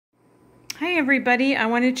Hi everybody, I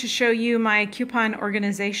wanted to show you my coupon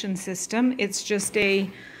organization system. It's just a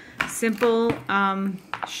simple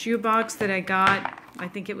shoebox that I got. I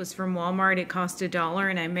think it was from Walmart. It cost $1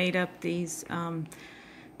 and I made up these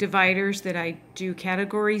dividers that I do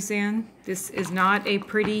categories in. This is not a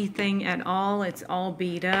pretty thing at all. It's all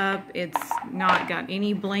beat up. It's not got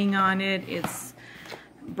any bling on it. It's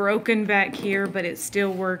broken back here, but it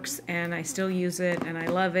still works and I still use it and I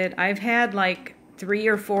love it. I've had like 3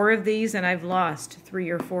 or 4 of these and I've lost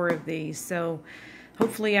 3 or 4 of these, so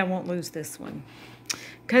hopefully I won't lose this one,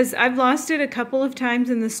 because I've lost it a couple of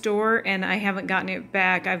times in the store and I haven't gotten it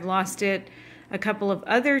back. I've lost it a couple of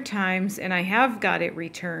other times and I have got it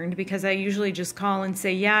returned, because I usually just call and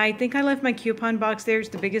say, yeah, I think I left my coupon box there. It's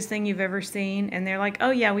the biggest thing you've ever seen. And they're like,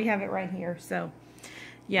 oh yeah, we have it right here. So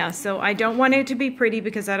yeah, so I don't want it to be pretty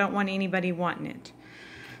because I don't want anybody wanting it.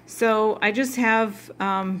 So I just have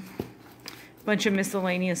bunch of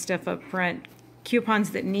miscellaneous stuff up front,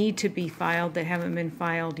 coupons that need to be filed that haven't been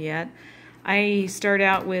filed yet. I start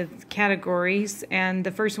out with categories, and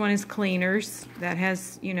the first one is cleaners. That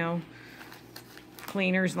has, you know,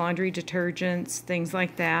 cleaners, laundry detergents, things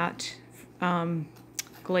like that,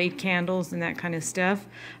 Glade candles and that kind of stuff.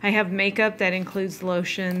 I have makeup that includes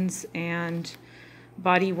lotions and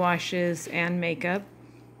body washes and makeup.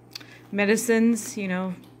 Medicines, you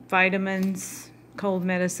know, vitamins, cold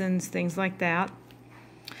medicines, things like that.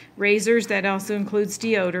 Razors, that also includes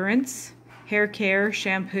deodorants, hair care,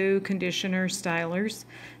 shampoo, conditioner, stylers.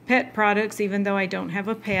 Pet products, even though I don't have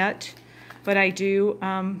a pet, but I do,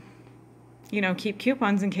 you know, keep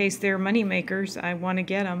coupons in case they're money makers. I want to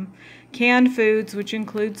get them. Canned foods, which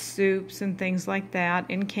includes soups and things like that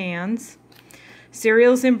in cans.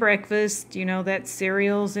 Cereals and breakfast, you know, that's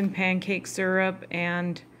cereals and pancake syrup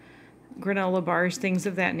and granola bars, things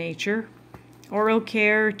of that nature. Oral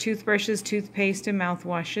care, toothbrushes, toothpaste, and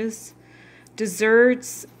mouthwashes.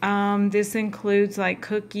 Desserts, this includes like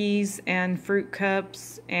cookies and fruit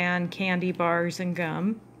cups and candy bars and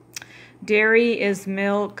gum. Dairy is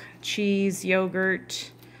milk, cheese,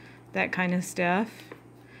 yogurt, that kind of stuff.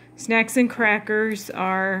 Snacks and crackers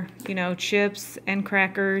are, you know, chips and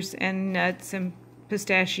crackers and nuts and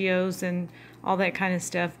pistachios and all that kind of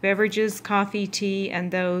stuff. Beverages, coffee, tea, and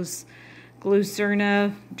those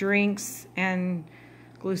Glucerna drinks and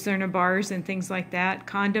Glucerna bars and things like that.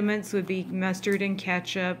 Condiments would be mustard and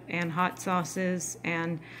ketchup and hot sauces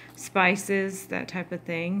and spices, that type of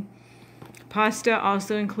thing. Pasta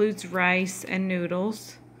also includes rice and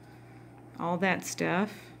noodles, all that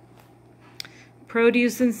stuff.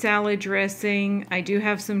 Produce and salad dressing. I do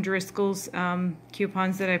have some Driscoll's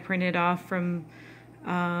coupons that I printed off from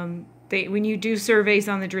when you do surveys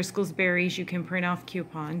on the Driscoll's berries, you can print off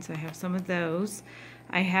coupons. I have some of those.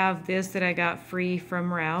 I have this that I got free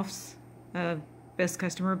from Ralph's, best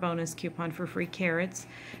customer bonus coupon for free carrots.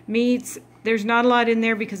 Meats, there's not a lot in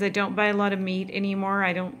there because I don't buy a lot of meat anymore.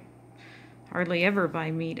 I don't hardly ever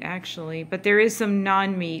buy meat, actually, but there is some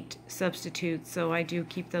non-meat substitutes, so I do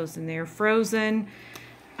keep those in there. Frozen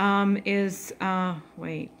is,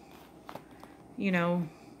 you know,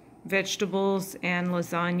 vegetables and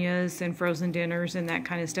lasagnas and frozen dinners and that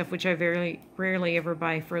kind of stuff, which I very rarely ever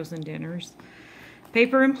buy frozen dinners.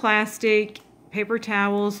 Paper and plastic, paper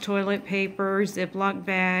towels, toilet paper, Ziploc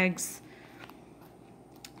bags,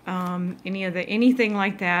 anything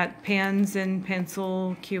like that, pens and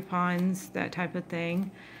pencil coupons, that type of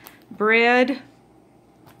thing. Bread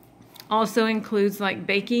also includes like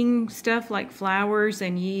baking stuff like flours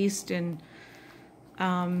and yeast and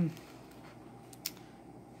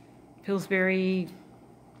Pillsbury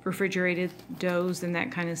refrigerated doughs and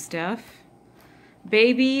that kind of stuff.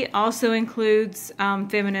 Baby also includes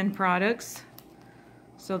feminine products.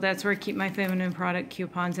 So that's where I keep my feminine product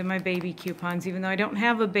coupons and my baby coupons, even though I don't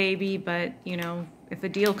have a baby, but you know, if a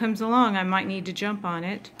deal comes along, I might need to jump on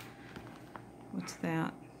it. What's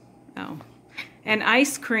that? Oh. And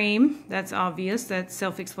ice cream, that's obvious. That's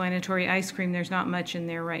self-explanatory. Ice cream, there's not much in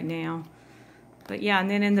there right now. But yeah, and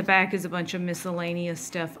then in the back is a bunch of miscellaneous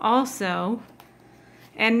stuff also.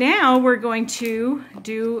 And now we're going to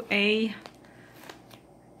do a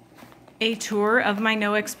tour of my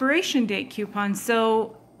no expiration date coupons.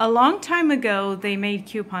 So a long time ago, they made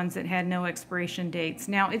coupons that had no expiration dates.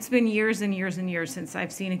 Now, it's been years and years and years since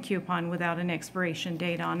I've seen a coupon without an expiration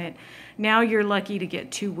date on it. Now you're lucky to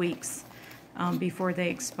get 2 weeks before they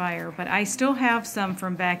expire. But I still have some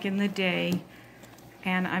from back in the day,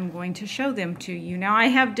 and I'm going to show them to you. Now, I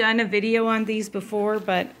have done a video on these before,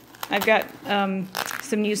 but I've got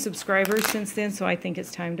some new subscribers since then, so I think it's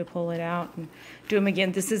time to pull it out and do them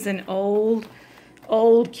again. This is an old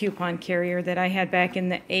old coupon carrier that I had back in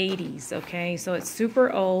the 80s, okay? So it's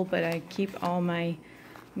super old, but I keep all my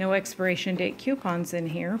no expiration date coupons in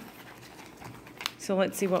here. So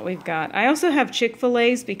let's see what we've got. I also have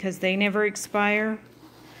Chick-fil-A's because they never expire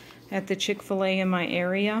at the Chick-fil-A in my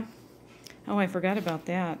area. Oh, I forgot about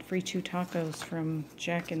that. Free 2 tacos from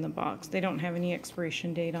Jack in the Box. They don't have any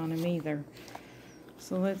expiration date on them either.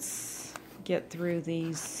 So let's get through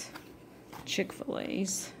these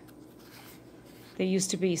Chick-fil-A's. They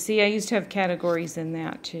used to be, see, I used to have categories in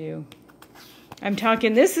that too. I'm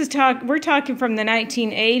talking, we're talking from the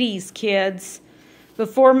 1980s, kids.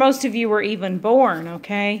 Before most of you were even born,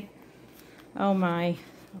 okay? Oh my.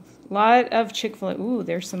 Lot of Chick-fil-A. Ooh,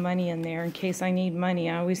 there's some money in there in case I need money.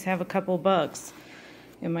 I always have a couple bucks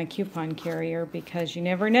in my coupon carrier because you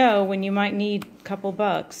never know when you might need a couple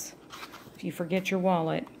bucks if you forget your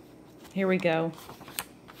wallet. Here we go.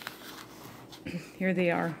 Here they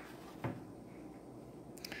are.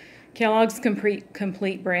 Kellogg's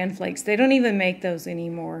Complete Bran Flakes. They don't even make those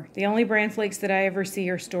anymore. The only bran flakes that I ever see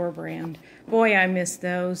are store brand. Boy, I miss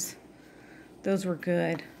those. Those were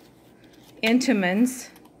good. Entenmann's.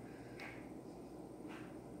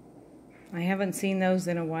 I haven't seen those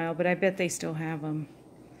in a while, but I bet they still have them.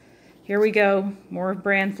 Here we go. More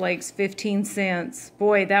bran flakes, 15 cents.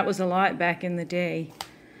 Boy, that was a lot back in the day.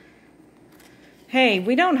 Hey,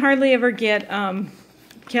 we don't hardly ever get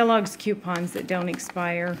Kellogg's coupons that don't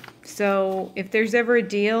expire. So if there's ever a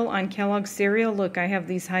deal on Kellogg's cereal, look, I have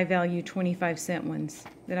these high value 25-cent ones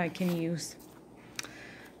that I can use.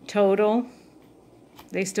 Total.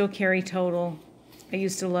 They still carry Total. I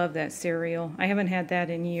used to love that cereal. I haven't had that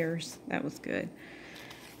in years. That was good.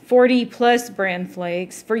 40 plus bran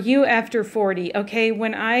flakes. For you after 40. Okay,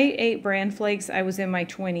 when I ate bran flakes, I was in my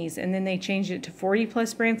 20s, and then they changed it to 40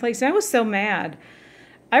 plus bran flakes, and I was so mad.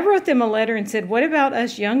 I wrote them a letter and said, what about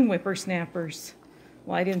us young whippersnappers?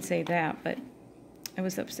 Well, I didn't say that, but I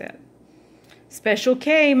was upset. Special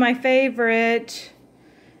K, my favorite.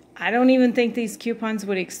 I don't even think these coupons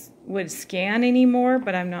would scan anymore,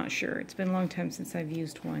 but I'm not sure. It's been a long time since I've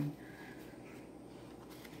used one.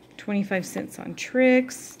 25 cents on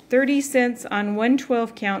Trix. 30 cents on 1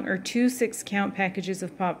 12-count or 2 6-count packages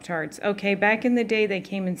of Pop-Tarts. Okay, back in the day, they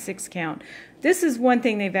came in 6-count. This is one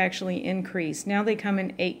thing they've actually increased. Now they come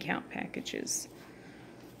in 8-count packages.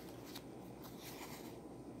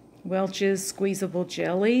 Welch's Squeezable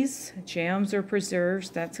Jellies. Jams or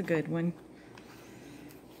preserves. That's a good one.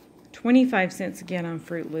 25 cents again on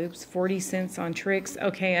Fruit Loops. 40 cents on Trix.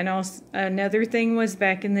 Okay, and also another thing was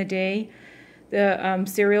back in the day, the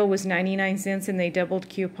cereal was 99 cents and they doubled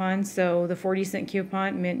coupons. So the 40-cent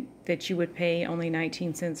coupon meant that you would pay only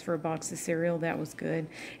 19 cents for a box of cereal. That was good.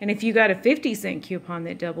 And if you got a 50-cent coupon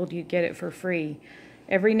that doubled, you'd get it for free.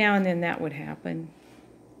 Every now and then that would happen.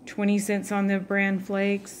 20 cents on the bran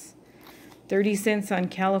flakes. 30 cents on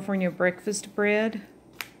California breakfast bread,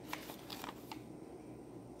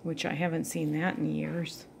 which I haven't seen that in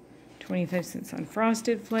years. 25 cents on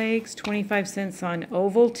Frosted Flakes. 25 cents on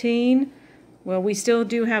Ovaltine. Well, we still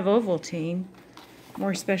do have Ovaltine.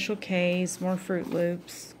 More Special K's, more Fruit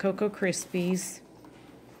Loops, Cocoa Krispies,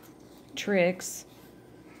 Trix,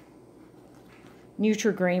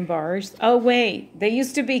 Nutri-Grain bars. Oh, wait, they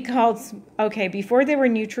used to be called, okay, before they were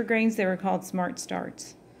Nutri-Grains, they were called Smart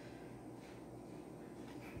Starts.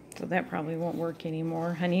 So that probably won't work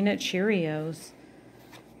anymore. Honey Nut Cheerios.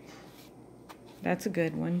 That's a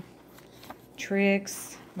good one.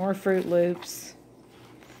 Trix, more Fruit Loops.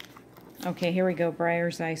 Okay, here we go,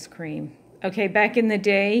 Breyer's ice cream. Okay, back in the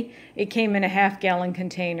day, it came in a half-gallon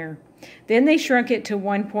container. Then they shrunk it to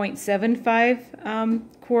 1.75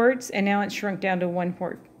 quarts, and now it's shrunk down to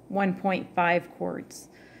 1.5 quarts.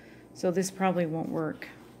 So this probably won't work.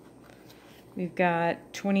 We've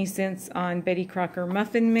got 20 cents on Betty Crocker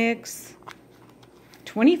Muffin Mix.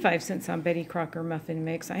 25 cents on Betty Crocker Muffin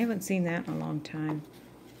Mix. I haven't seen that in a long time.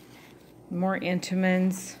 More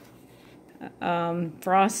Entenmann's.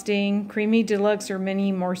 Frosting, Creamy Deluxe or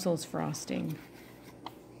Mini Morsels frosting.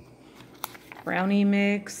 Brownie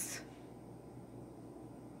mix.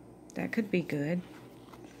 That could be good.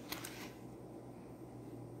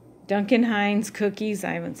 Duncan Hines cookies.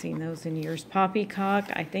 I haven't seen those in years. Poppycock.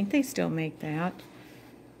 I think they still make that.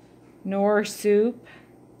 Knorr soup.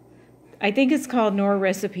 I think it's called Knorr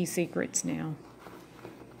Recipe Secrets now.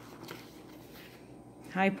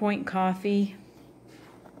 High Point coffee.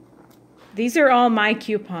 These are all my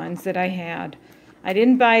coupons that I had. I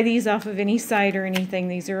didn't buy these off of any site or anything.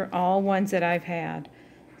 These are all ones that I've had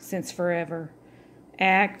since forever.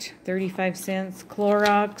 Act, 35 cents.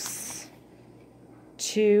 Clorox,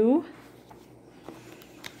 2.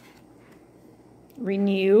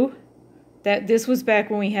 Renew, This was back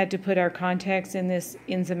when we had to put our contacts in this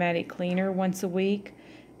enzymatic cleaner once a week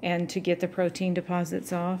and to get the protein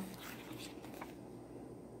deposits off.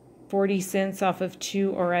 40 cents off of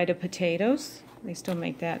 2 Ore-Ida potatoes. They still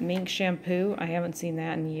make that. Mink shampoo. I haven't seen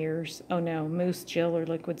that in years. Oh no, mousse gel or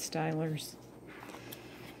liquid stylers.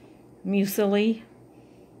 Muesli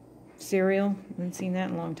cereal. Haven't seen that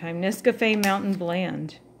in a long time. Nescafe Mountain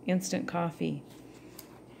Blend. Instant coffee.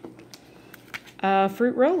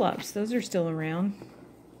 Fruit roll-ups. Those are still around.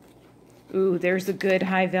 Ooh, there's a good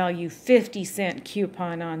high-value 50-cent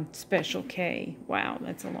coupon on Special K. Wow,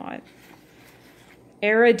 that's a lot.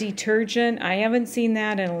 Era detergent. I haven't seen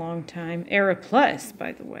that in a long time. Era Plus,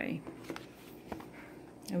 by the way.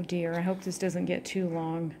 Oh dear, I hope this doesn't get too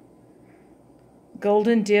long.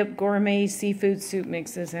 Golden Dip Gourmet Seafood Soup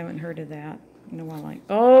Mixes. I haven't heard of that. No one like.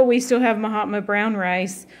 Oh, we still have Mahatma brown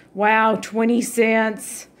rice. Wow, 20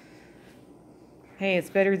 cents. Hey, it's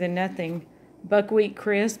better than nothing. Buckwheat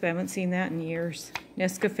crisp. I haven't seen that in years.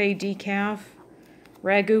 Nescafe decaf.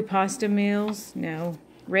 Ragu pasta meals. No.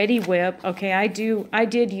 Ready Whip. Okay, I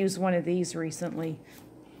did use one of these recently.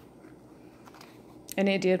 And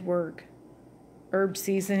it did work. Herb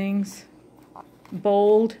seasonings.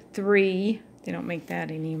 Bold 3. They don't make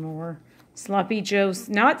that anymore. Sloppy Joe's,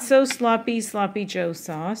 not so sloppy, Sloppy Joe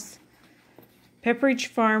sauce. Pepperidge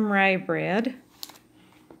Farm rye bread.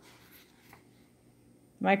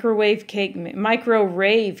 Microwave cake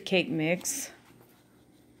mix.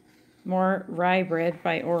 More rye bread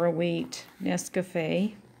by Ora Wheat.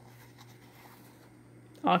 Nescafe.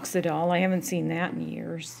 Oxidol. I haven't seen that in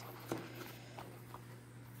years.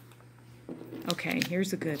 Okay,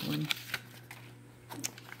 here's a good one.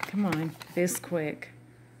 Come on, Bisquick.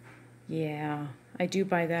 Yeah, I do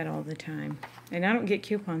buy that all the time. And I don't get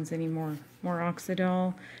coupons anymore. More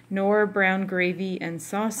Oxidol. Knorr brown gravy and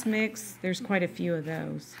sauce mix. There's quite a few of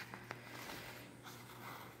those.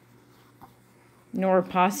 Knorr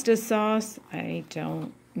pasta sauce. I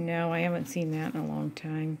don't know. I haven't seen that in a long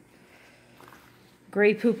time.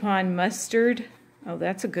 Grey Poupon mustard. Oh,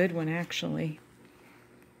 that's a good one, actually.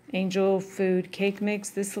 Angel Food cake mix.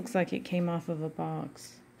 This looks like it came off of a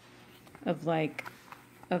box of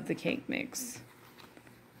the cake mix.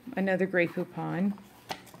 Another Grey Poupon.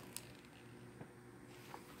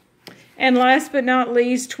 And last but not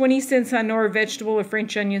least, 20 cents on Knorr vegetable or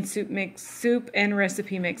French onion soup mix, soup and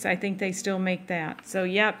recipe mix. I think they still make that. So,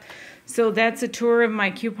 yep. So that's a tour of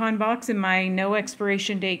my coupon box and my no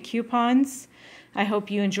expiration date coupons. I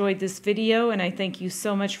hope you enjoyed this video, and I thank you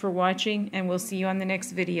so much for watching, and we'll see you on the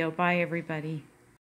next video. Bye, everybody.